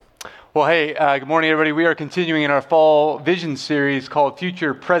Well, hey, good morning, everybody. We are continuing in our fall vision series called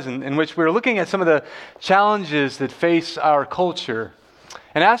Future Present, in which we're looking at some of the challenges that face our culture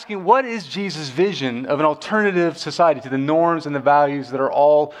and asking what is Jesus' vision of an alternative society to the norms and the values that are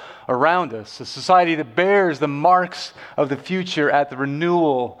all around us, a society that bears the marks of the future at the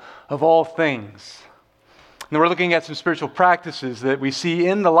renewal of all things. And we're looking at some spiritual practices that we see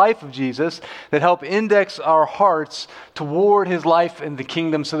in the life of Jesus that help index our hearts toward his life and the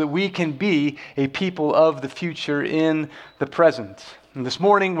kingdom so that we can be a people of the future in the present. And this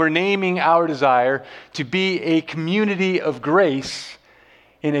morning, we're naming our desire to be a community of grace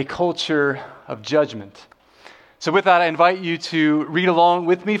in a culture of judgment. So with that, I invite you to read along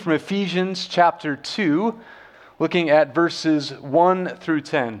with me from Ephesians chapter 2, looking at verses 1 through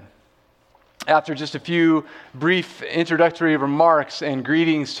 10. After just a few brief introductory remarks and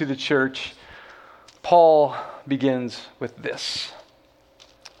greetings to the church, Paul begins with this.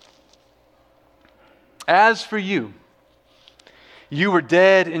 As for you, you were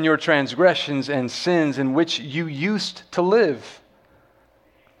dead in your transgressions and sins in which you used to live,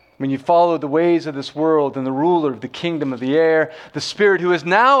 when you followed the ways of this world and the ruler of the kingdom of the air, the spirit who is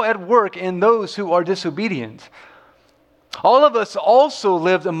now at work in those who are disobedient. All of us also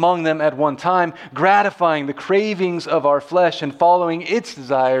lived among them at one time, gratifying the cravings of our flesh and following its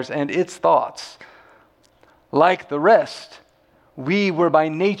desires and its thoughts. Like the rest, we were by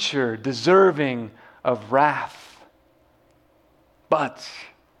nature deserving of wrath. But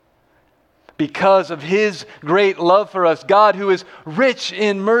because of his great love for us, God, who is rich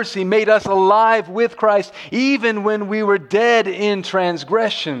in mercy, made us alive with Christ, even when we were dead in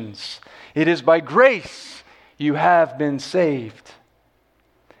transgressions. It is by grace you have been saved.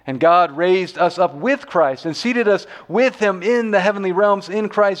 And God raised us up with Christ and seated us with him in the heavenly realms in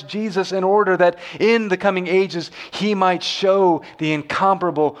Christ Jesus, in order that in the coming ages he might show the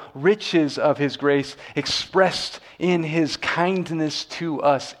incomparable riches of his grace expressed in his kindness to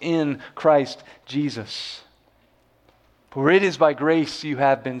us in Christ Jesus. For it is by grace you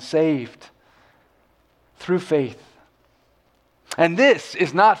have been saved through faith. And this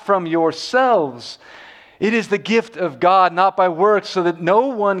is not from yourselves. It is the gift of God, not by works, so that no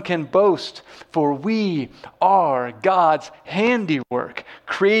one can boast. For we are God's handiwork,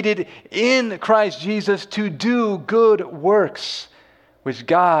 created in Christ Jesus to do good works, which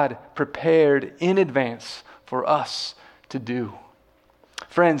God prepared in advance for us to do.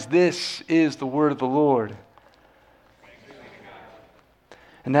 Friends, this is the word of the Lord.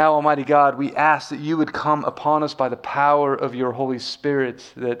 And now, Almighty God, we ask that you would come upon us by the power of your Holy Spirit,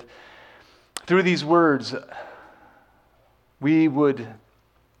 that through these words, we would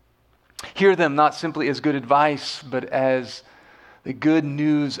hear them not simply as good advice, but as the good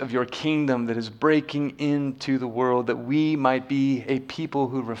news of your kingdom that is breaking into the world, that we might be a people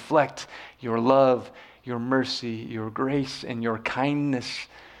who reflect your love, your mercy, your grace, and your kindness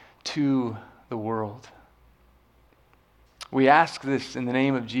to the world. We ask this in the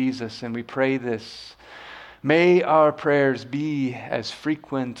name of Jesus, and we pray this. May our prayers be as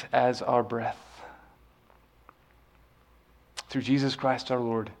frequent as our breath. Through Jesus Christ our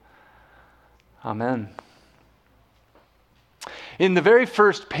Lord. Amen. In the very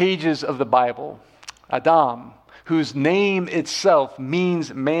first pages of the Bible, Adam, whose name itself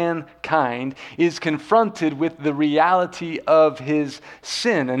means mankind, is confronted with the reality of his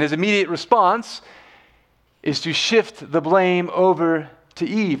sin. And his immediate response is to shift the blame over to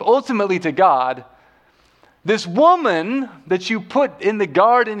Eve, ultimately to God. This woman that you put in the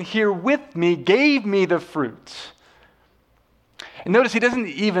garden here with me gave me the fruit. And notice he doesn't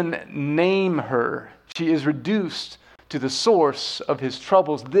even name her. She is reduced to the source of his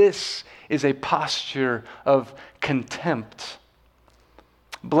troubles. This is a posture of contempt.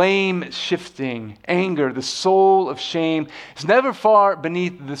 Blame shifting, anger, the soul of shame is never far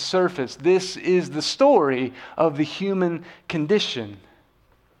beneath the surface. This is the story of the human condition.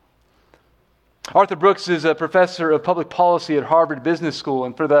 Arthur Brooks is a professor of public policy at Harvard Business School,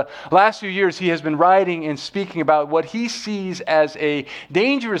 and for the last few years he has been writing and speaking about what he sees as a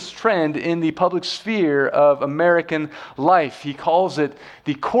dangerous trend in the public sphere of American life. He calls it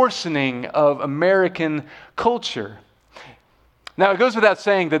the coarsening of American culture. Now, it goes without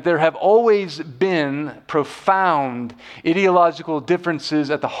saying that there have always been profound ideological differences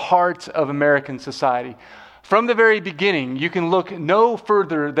at the heart of American society. From the very beginning, you can look no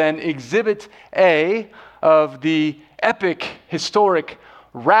further than Exhibit A of the epic, historic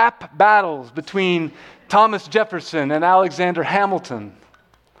rap battles between Thomas Jefferson and Alexander Hamilton.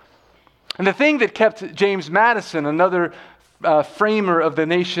 And the thing that kept James Madison, another framer of the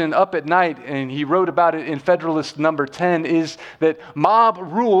nation Up at Night, and he wrote about it in Federalist number 10, is that mob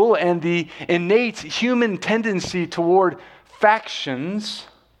rule and the innate human tendency toward factions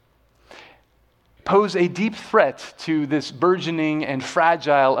pose a deep threat to this burgeoning and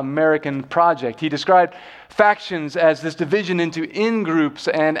fragile American project. He described factions as this division into in-groups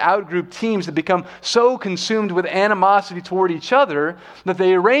and out-group teams that become so consumed with animosity toward each other that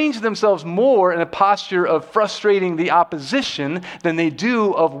they arrange themselves more in a posture of frustrating the opposition than they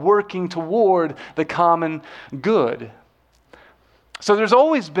do of working toward the common good. So there's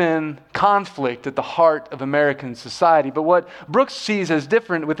always been conflict at the heart of American society, but what Brooks sees as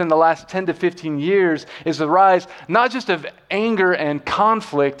different within the last 10 to 15 years is the rise not just of anger and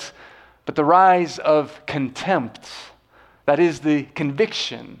conflict, but the rise of contempt. That is the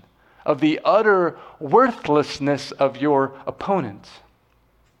conviction of the utter worthlessness of your opponent.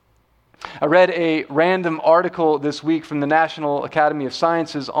 I read a random article this week from the National Academy of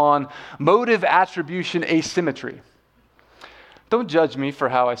Sciences on motive attribution asymmetry. Don't judge me for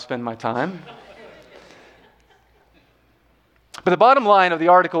how I spend my time. But the bottom line of the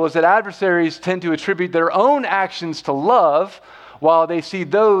article is that adversaries tend to attribute their own actions to love, while they see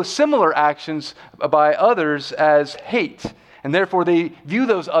those similar actions by others as hate. And therefore they view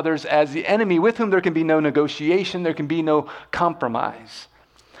those others as the enemy with whom there can be no negotiation, there can be no compromise.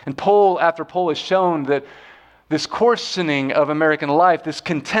 And poll after poll has shown that this coarsening of American life, this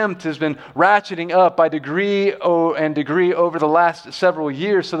contempt has been ratcheting up by degree over the last several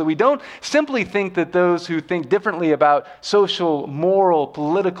years, so that we don't simply think that those who think differently about social, moral,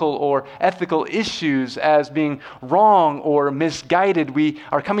 political, or ethical issues as being wrong or misguided. We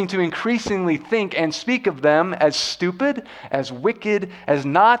are coming to increasingly think and speak of them as stupid, as wicked, as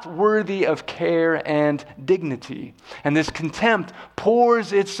not worthy of care and dignity. And this contempt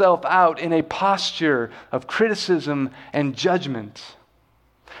pours itself out in a posture of criticism and judgment.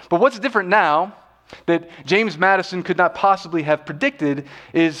 But what's different now that James Madison could not possibly have predicted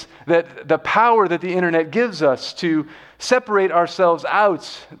is that the power that the internet gives us to separate ourselves out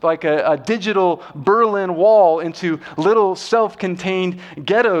like a digital Berlin Wall into little self-contained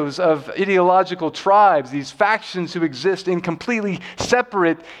ghettos of ideological tribes, these factions who exist in completely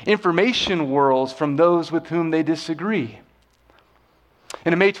separate information worlds from those with whom they disagree.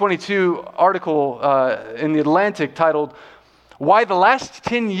 In a May 22 article in The Atlantic titled, "Why the Last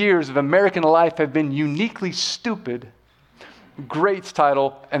 10 Years of American Life Have Been Uniquely Stupid," great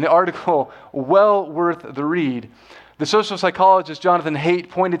title, and the article well worth the read. The social psychologist Jonathan Haidt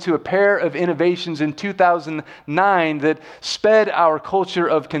pointed to a pair of innovations in 2009 that sped our culture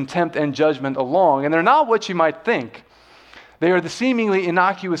of contempt and judgment along. And they're not what you might think. They are the seemingly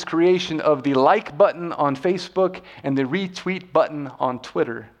innocuous creation of the like button on Facebook and the retweet button on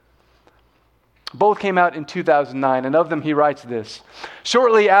Twitter. Both came out in 2009, and of them he writes this: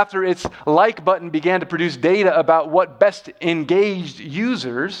 "Shortly after its like button began to produce data about what best engaged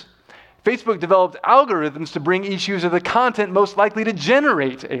users, Facebook developed algorithms to bring each user the content most likely to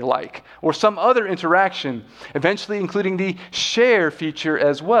generate a like or some other interaction, eventually including the share feature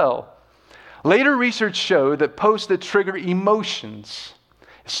as well. Later research showed that posts that trigger emotions,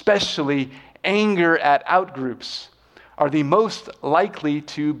 especially anger at outgroups, are the most likely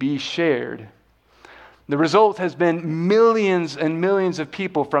to be shared. The result has been millions and millions of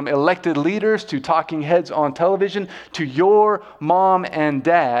people, from elected leaders to talking heads on television to your mom and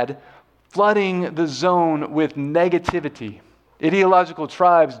dad, flooding the zone with negativity. Ideological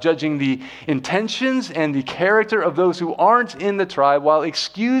tribes judging the intentions and the character of those who aren't in the tribe, while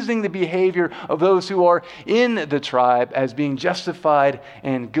excusing the behavior of those who are in the tribe as being justified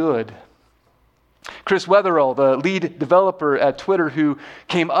and good." Chris Wetherell, the lead developer at Twitter who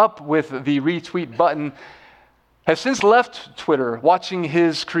came up with the retweet button, has since left Twitter, watching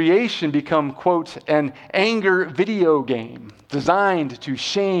his creation become, quote, "an anger video game designed to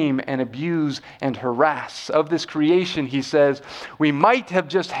shame and abuse and harass. Of this creation," he says, "we might have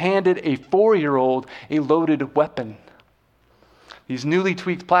just handed a 4-year-old a loaded weapon." These newly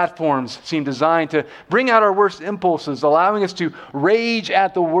tweaked platforms seem designed to bring out our worst impulses, allowing us to rage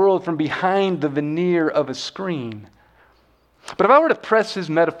at the world from behind the veneer of a screen. But if I were to press his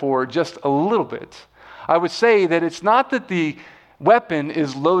metaphor just a little bit, I would say that it's not that the weapon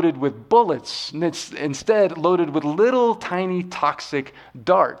is loaded with bullets, and it's instead loaded with little tiny toxic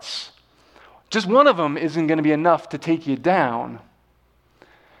darts. Just one of them isn't going to be enough to take you down.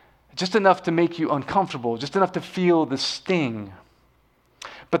 Just enough to make you uncomfortable, just enough to feel the sting.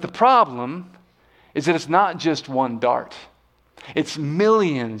 But the problem is that it's not just one dart. It's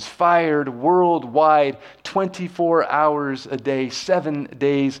millions fired worldwide, 24 hours a day, 7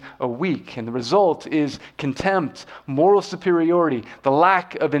 days a week. And the result is contempt, moral superiority, the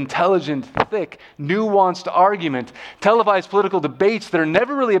lack of intelligent, thick, nuanced argument, televised political debates that are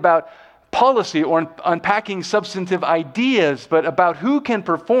never really about policy or unpacking substantive ideas, but about who can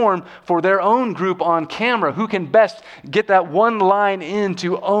perform for their own group on camera, who can best get that one line in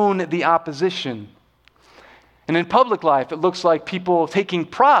to own the opposition. And in public life, it looks like people taking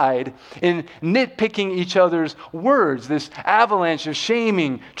pride in nitpicking each other's words, this avalanche of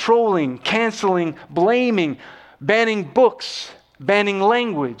shaming, trolling, canceling, blaming, banning books, banning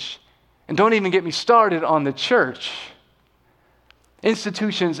language. And don't even get me started on the church.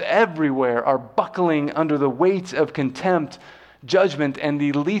 Institutions everywhere are buckling under the weight of contempt, judgment, and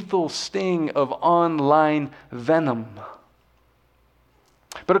the lethal sting of online venom.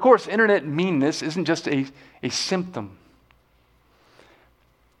 But of course, internet meanness isn't just a symptom.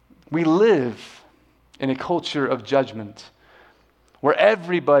 We live in a culture of judgment where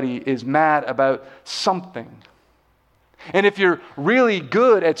everybody is mad about something. And if you're really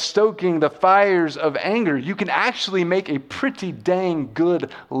good at stoking the fires of anger, you can actually make a pretty dang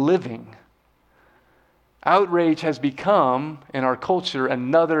good living. Outrage has become, in our culture,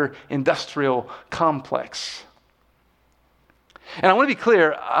 another industrial complex. And I want to be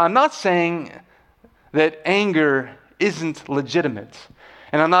clear, I'm not saying that anger isn't legitimate.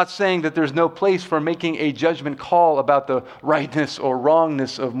 And I'm not saying that there's no place for making a judgment call about the rightness or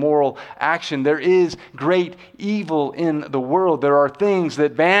wrongness of moral action. There is great evil in the world. There are things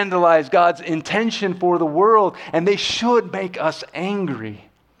that vandalize God's intention for the world, and they should make us angry.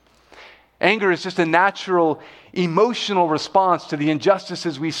 Anger is just a natural emotional response to the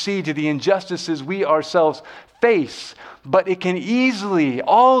injustices we see, to the injustices we ourselves face. But it can easily,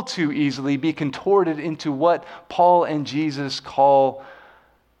 all too easily, be contorted into what Paul and Jesus call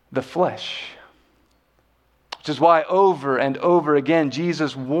the flesh. Which is why over and over again,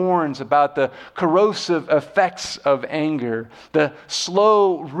 Jesus warns about the corrosive effects of anger, the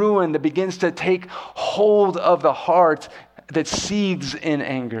slow ruin that begins to take hold of the heart that seethes in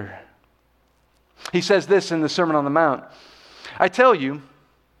anger. He says this in the Sermon on the Mount, I tell you,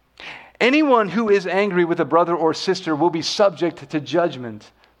 anyone who is angry with a brother or sister will be subject to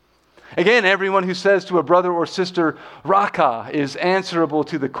judgment. Again, everyone who says to a brother or sister, Raka, is answerable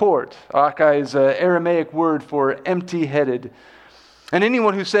to the court. Raka is an Aramaic word for empty-headed. And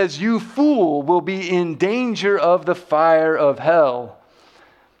anyone who says, you fool, will be in danger of the fire of hell.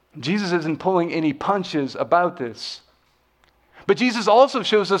 Jesus isn't pulling any punches about this. But Jesus also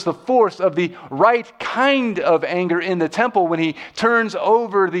shows us the force of the right kind of anger in the temple when he turns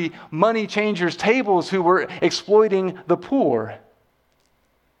over the money changers' tables who were exploiting the poor.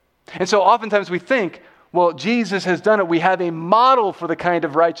 And so oftentimes we think, well, Jesus has done it. We have a model for the kind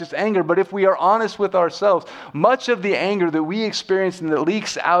of righteous anger. But if we are honest with ourselves, much of the anger that we experience and that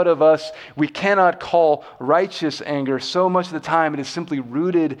leaks out of us, we cannot call righteous anger. So much of the time it is simply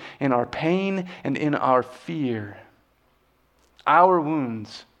rooted in our pain and in our fear. Our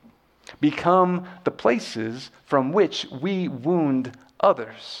wounds become the places from which we wound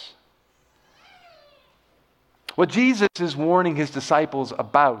others. What Jesus is warning his disciples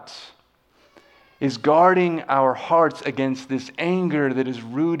about is guarding our hearts against this anger that is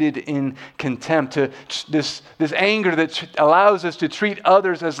rooted in contempt, this anger that allows us to treat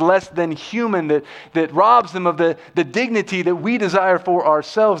others as less than human, that robs them of the dignity that we desire for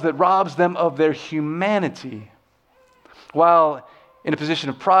ourselves, that robs them of their humanity. While in a position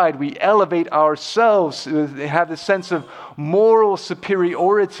of pride, we elevate ourselves, have this sense of moral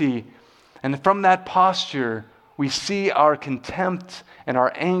superiority, and from that posture, we see our contempt and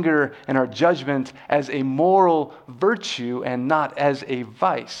our anger and our judgment as a moral virtue and not as a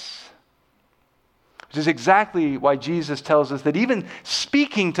vice. Which is exactly why Jesus tells us that even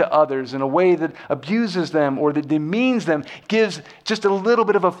speaking to others in a way that abuses them or that demeans them gives just a little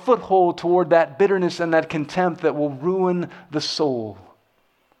bit of a foothold toward that bitterness and that contempt that will ruin the soul.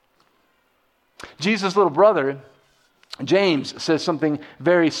 Jesus' little brother, James, says something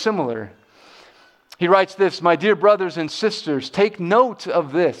very similar. He writes this, my dear brothers and sisters, take note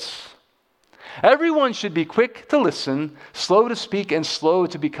of this. Everyone should be quick to listen, slow to speak, and slow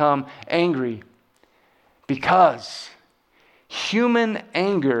to become angry. Because human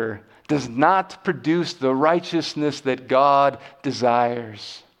anger does not produce the righteousness that God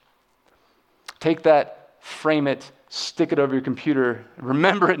desires. Take that, frame it, stick it over your computer.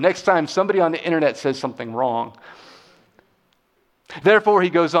 Remember it next time somebody on the internet says something wrong. Therefore, he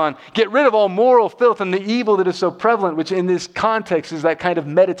goes on, get rid of all moral filth and the evil that is so prevalent, which in this context is that kind of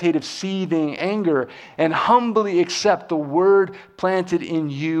meditative, seething anger, and humbly accept the word planted in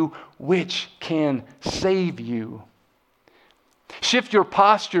you, which can save you. Shift your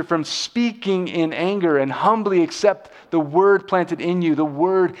posture from speaking in anger and humbly accept the word planted in you, the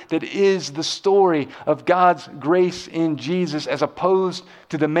word that is the story of God's grace in Jesus, as opposed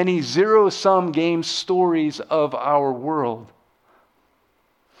to the many zero-sum game stories of our world.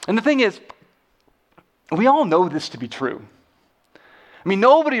 And the thing is, we all know this to be true. I mean,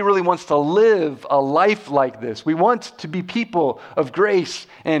 nobody really wants to live a life like this. We want to be people of grace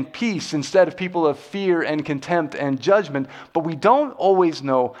and peace instead of people of fear and contempt and judgment, but we don't always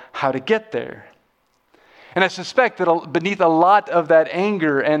know how to get there. And I suspect that beneath a lot of that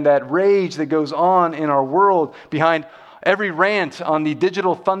anger and that rage that goes on in our world, behind every rant on the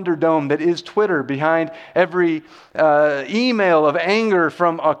digital thunderdome that is Twitter, behind every email of anger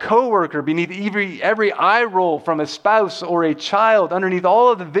from a coworker, beneath every eye roll from a spouse or a child, underneath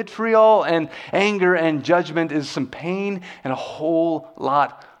all of the vitriol and anger and judgment is some pain and a whole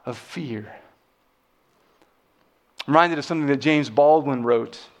lot of fear. I'm reminded of something that James Baldwin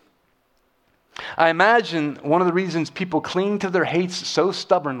wrote. I imagine one of the reasons people cling to their hates so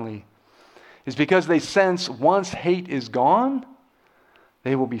stubbornly is because they sense once hate is gone,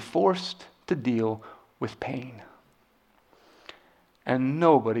 they will be forced to deal with pain. And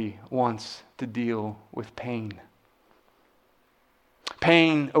nobody wants to deal with pain.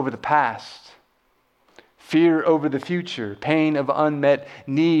 Pain over the past, fear over the future, pain of unmet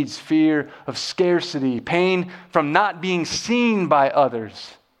needs, fear of scarcity, pain from not being seen by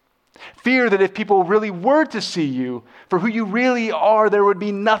others. Fear that if people really were to see you for who you really are, there would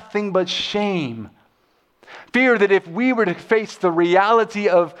be nothing but shame. Fear that if we were to face the reality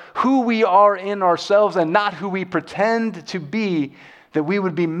of who we are in ourselves and not who we pretend to be, that we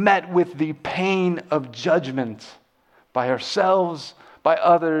would be met with the pain of judgment by ourselves, by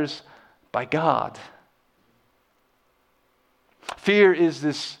others, by God. Fear is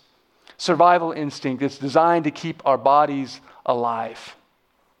this survival instinct that's designed to keep our bodies alive.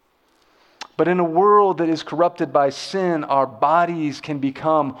 But in a world that is corrupted by sin, our bodies can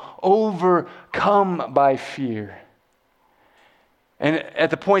become overcome by fear. And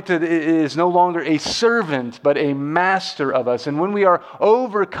at the point that it is no longer a servant, but a master of us. And when we are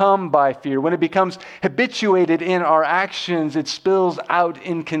overcome by fear, when it becomes habituated in our actions, it spills out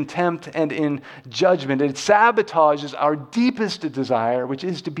in contempt and in judgment. It sabotages our deepest desire, which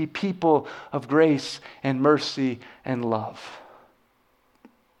is to be people of grace and mercy and love.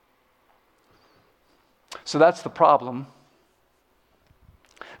 So that's the problem.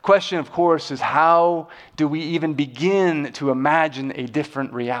 Question, of course, is how do we even begin to imagine a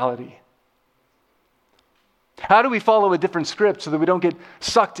different reality? How do we follow a different script so that we don't get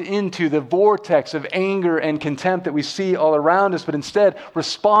sucked into the vortex of anger and contempt that we see all around us, but instead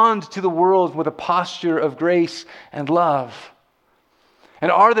respond to the world with a posture of grace and love?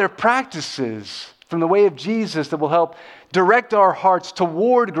 And are there practices from the way of Jesus that will help direct our hearts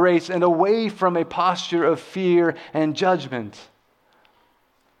toward grace and away from a posture of fear and judgment?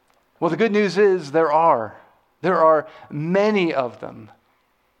 Well, the good news is there are. There are many of them.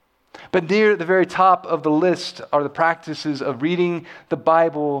 But near the very top of the list are the practices of reading the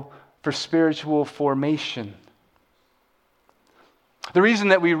Bible for spiritual formation. The reason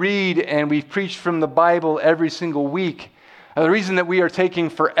that we read and we preach from the Bible every single week, the reason that we are taking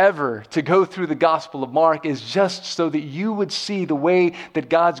forever to go through the Gospel of Mark is just so that you would see the way that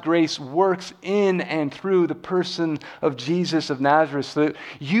God's grace works in and through the person of Jesus of Nazareth, so that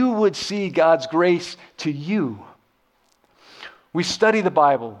you would see God's grace to you. We study the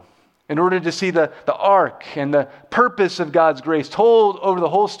Bible in order to see the arc and the purpose of God's grace told over the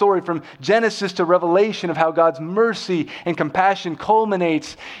whole story from Genesis to Revelation of how God's mercy and compassion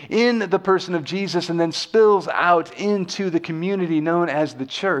culminates in the person of Jesus and then spills out into the community known as the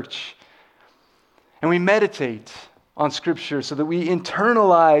church. And we meditate on Scripture so that we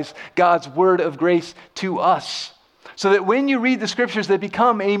internalize God's word of grace to us. So that when you read the Scriptures, they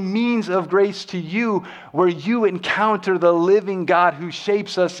become a means of grace to you, where you encounter the living God who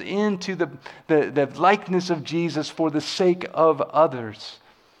shapes us into the likeness of Jesus for the sake of others.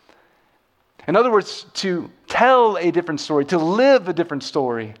 In other words, to tell a different story, to live a different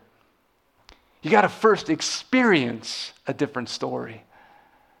story, you got to first experience a different story.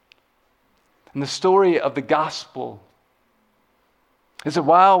 And the story of the gospel is that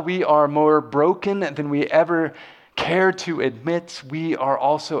while we are more broken than we ever care to admit, we are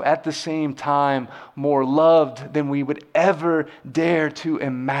also at the same time more loved than we would ever dare to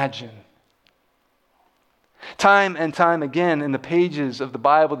imagine. Time and time again in the pages of the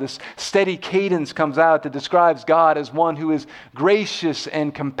Bible, this steady cadence comes out that describes God as one who is gracious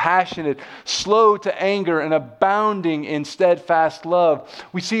and compassionate, slow to anger and abounding in steadfast love.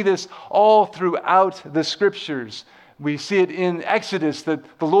 We see this all throughout the Scriptures. We see it in Exodus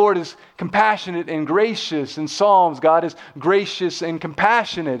that the Lord is compassionate and gracious. In Psalms, God is gracious and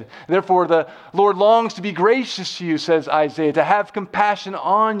compassionate. Therefore, the Lord longs to be gracious to you, says Isaiah, to have compassion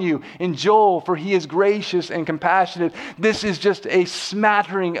on you. In Joel, for he is gracious and compassionate. This is just a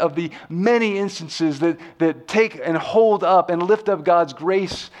smattering of the many instances that take and hold up and lift up God's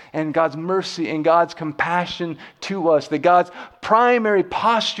grace and God's mercy and God's compassion to us. That God's primary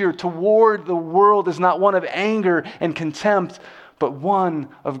posture toward the world is not one of anger and contempt, but one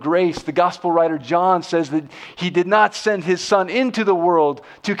of grace. The gospel writer John says that he did not send his son into the world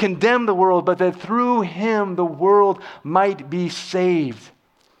to condemn the world, but that through him the world might be saved.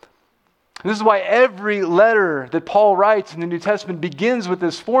 And this is why every letter that Paul writes in the New Testament begins with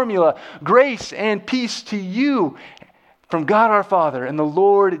this formula: grace and peace to you from God our Father and the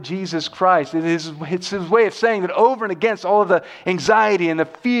Lord Jesus Christ. It's his way of saying that over and against all of the anxiety and the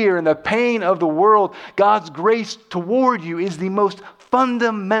fear and the pain of the world, God's grace toward you is the most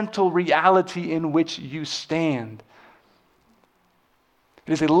fundamental reality in which you stand.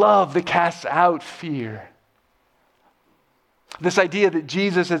 It is a love that casts out fear. This idea that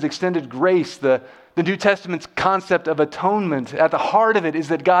Jesus has extended grace, the New Testament's concept of atonement, at the heart of it is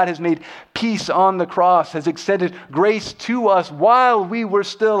that God has made peace on the cross, has extended grace to us while we were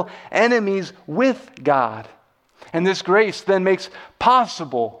still enemies with God. And this grace then makes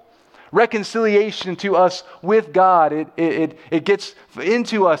possible reconciliation to us with God. It gets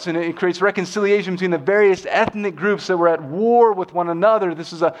into us and it creates reconciliation between the various ethnic groups that were at war with one another.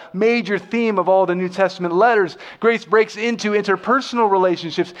 This is a major theme of all the New Testament letters. Grace breaks into interpersonal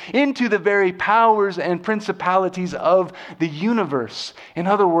relationships, into the very powers and principalities of the universe. In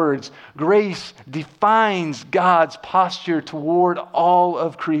other words, grace defines God's posture toward all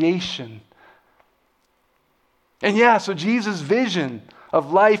of creation. And so Jesus' vision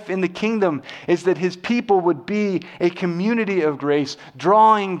of life in the kingdom is that his people would be a community of grace,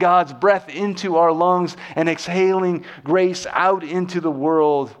 drawing God's breath into our lungs and exhaling grace out into the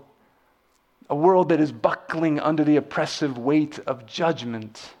world, a world that is buckling under the oppressive weight of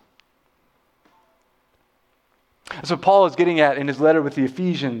judgment. That's what Paul is getting at in his letter with the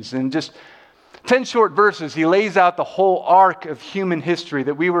Ephesians. In just 10 short verses, he lays out the whole arc of human history,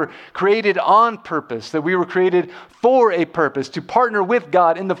 that we were created on purpose, that we were created for a purpose, to partner with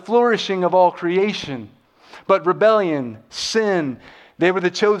God in the flourishing of all creation. But rebellion, sin, they were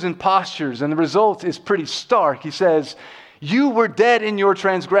the chosen postures, and the result is pretty stark. He says, you were dead in your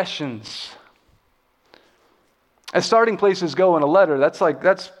transgressions. As starting places go in a letter,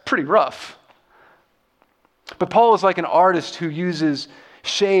 that's pretty rough. But Paul is like an artist who uses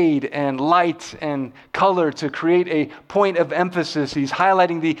shade and light and color to create a point of emphasis. He's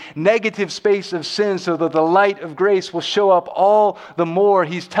highlighting the negative space of sin so that the light of grace will show up all the more.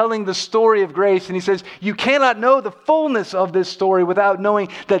 He's telling the story of grace, and he says, you cannot know the fullness of this story without knowing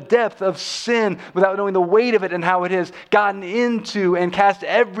the depth of sin, without knowing the weight of it and how it has gotten into and cast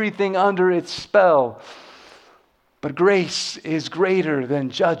everything under its spell. But grace is greater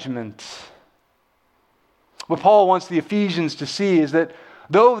than judgment. What Paul wants the Ephesians to see is that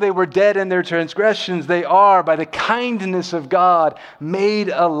though they were dead in their transgressions, they are, by the kindness of God, made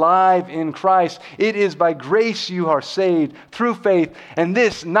alive in Christ. It is by grace you are saved, through faith, and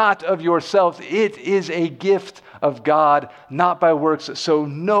this not of yourselves. It is a gift of God, not by works, so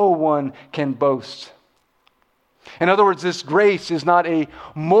no one can boast. In other words, this grace is not a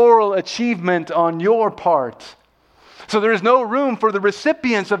moral achievement on your part. So there is no room for the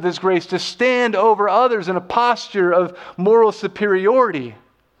recipients of this grace to stand over others in a posture of moral superiority.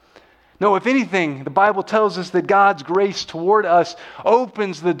 No, if anything, the Bible tells us that God's grace toward us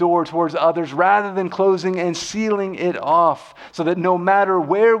opens the door towards others rather than closing and sealing it off, so that no matter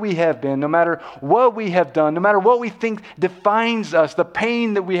where we have been, no matter what we have done, no matter what we think defines us, the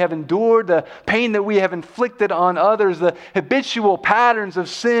pain that we have endured, the pain that we have inflicted on others, the habitual patterns of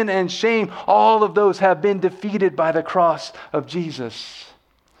sin and shame, all of those have been defeated by the cross of Jesus.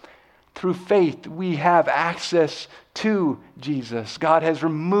 Through faith, we have access to Jesus. God has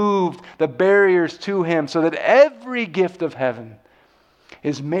removed the barriers to him so that every gift of heaven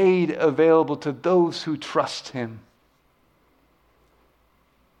is made available to those who trust him.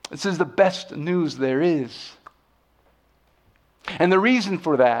 This is the best news there is. And the reason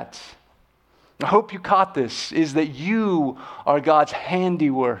for that, I hope you caught this, is that you are God's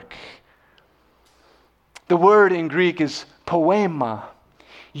handiwork. The word in Greek is poema.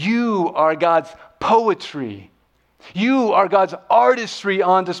 You are God's poetry. You are God's artistry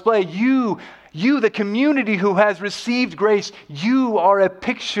on display. You, the community who has received grace, you are a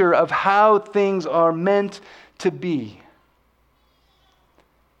picture of how things are meant to be.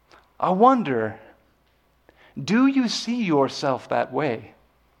 I wonder, do you see yourself that way?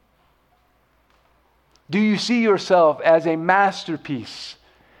 Do you see yourself as a masterpiece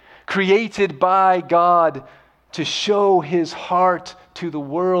created by God to show His heart to the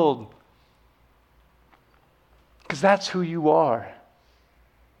world? Because that's who you are.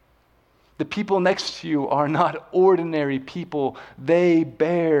 The people next to you are not ordinary people. They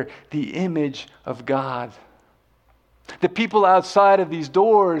bear the image of God. The people outside of these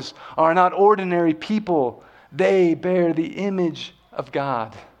doors are not ordinary people. They bear the image of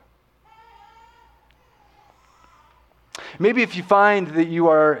God. Maybe if you find that you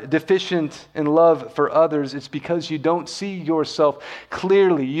are deficient in love for others, it's because you don't see yourself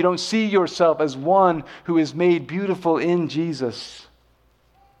clearly. You don't see yourself as one who is made beautiful in Jesus.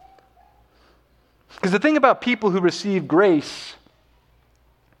 Because the thing about people who receive grace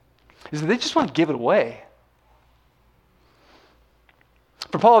is that they just want to give it away.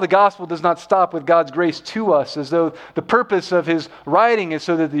 For Paul, the gospel does not stop with God's grace to us, as though the purpose of his writing is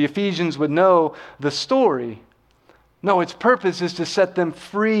so that the Ephesians would know the story. No, its purpose is to set them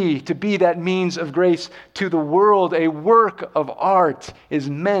free, to be that means of grace to the world. A work of art is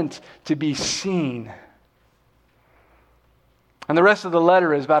meant to be seen. And the rest of the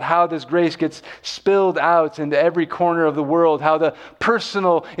letter is about how this grace gets spilled out into every corner of the world, how the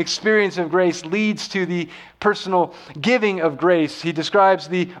personal experience of grace leads to the personal giving of grace. He describes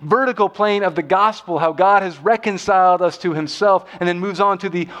the vertical plane of the gospel, how God has reconciled us to Himself, and then moves on to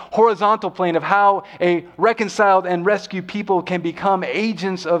the horizontal plane of how a reconciled and rescued people can become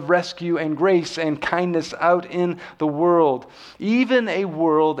agents of rescue and grace and kindness out in the world, even a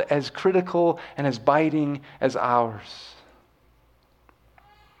world as critical and as biting as ours.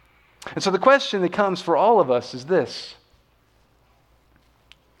 And so the question that comes for all of us is this: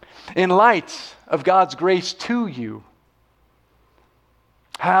 in light of God's grace to you,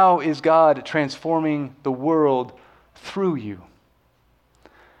 how is God transforming the world through you?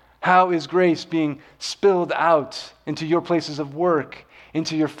 How is grace being spilled out into your places of work,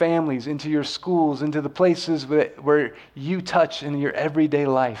 into your families, into your schools, into the places where you touch in your everyday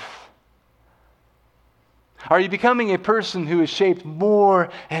life? Are you becoming a person who is shaped more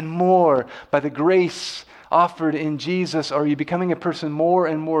and more by the grace offered in Jesus? Or are you becoming a person more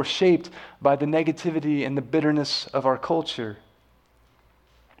and more shaped by the negativity and the bitterness of our culture?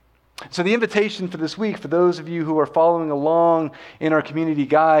 So the invitation for this week, for those of you who are following along in our community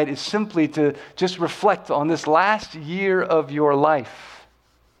guide, is simply to just reflect on this last year of your life.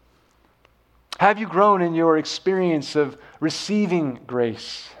 Have you grown in your experience of receiving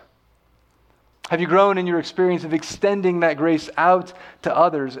grace? Have you grown in your experience of extending that grace out to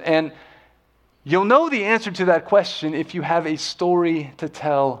others? And you'll know the answer to that question if you have a story to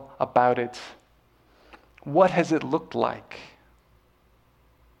tell about it. What has it looked like?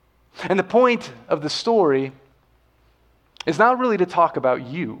 And the point of the story is not really to talk about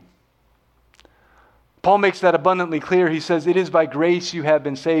you. Paul makes that abundantly clear. He says, "It is by grace you have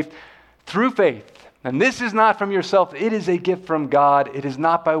been saved through faith. And this is not from yourself. It is a gift from God. It is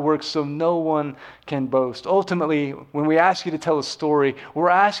not by works, so no one can boast." Ultimately, when we ask you to tell a story, we're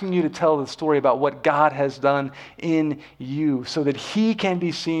asking you to tell the story about what God has done in you so that He can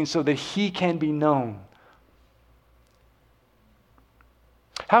be seen, so that He can be known.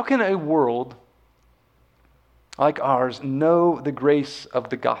 How can a world like ours know the grace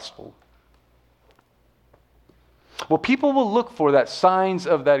of the gospel? Well, people will look for that signs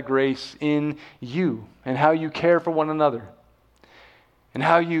of that grace in you and how you care for one another and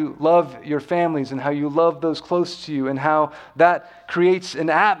how you love your families and how you love those close to you and how that creates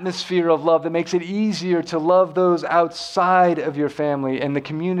an atmosphere of love that makes it easier to love those outside of your family and the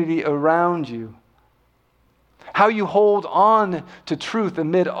community around you. How you hold on to truth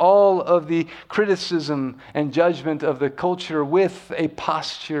amid all of the criticism and judgment of the culture with a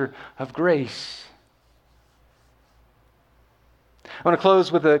posture of grace. I want to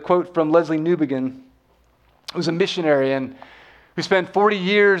close with a quote from Leslie Newbigin, who was a missionary and who spent 40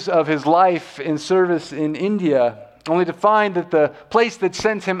 years of his life in service in India, only to find that the place that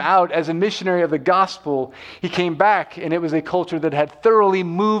sent him out as a missionary of the gospel, he came back and it was a culture that had thoroughly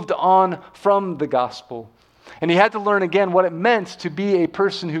moved on from the gospel. And he had to learn again what it meant to be a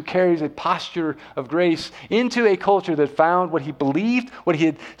person who carries a posture of grace into a culture that found what he believed, what he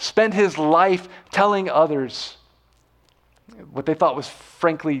had spent his life telling others, what they thought was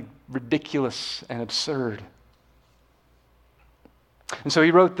frankly ridiculous and absurd. And so he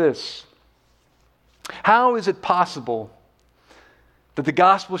wrote this: How is it possible that the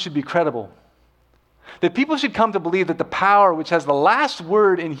gospel should be credible? That people should come to believe that the power which has the last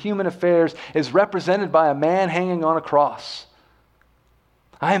word in human affairs is represented by a man hanging on a cross?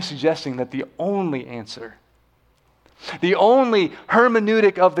 I am suggesting that the only answer, the only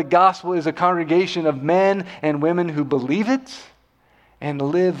hermeneutic of the gospel is a congregation of men and women who believe it and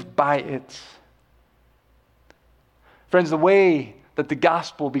live by it. Friends, the way that the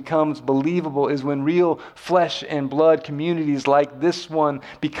gospel becomes believable is when real flesh and blood communities like this one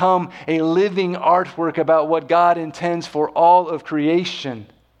become a living artwork about what God intends for all of creation.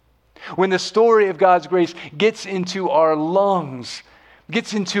 When the story of God's grace gets into our lungs,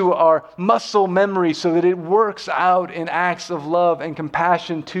 gets into our muscle memory so that it works out in acts of love and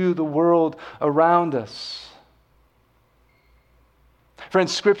compassion to the world around us.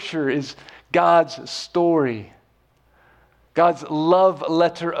 Friends, Scripture is God's story, God's love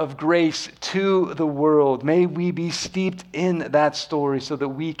letter of grace to the world. May we be steeped in that story so that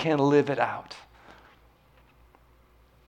we can live it out.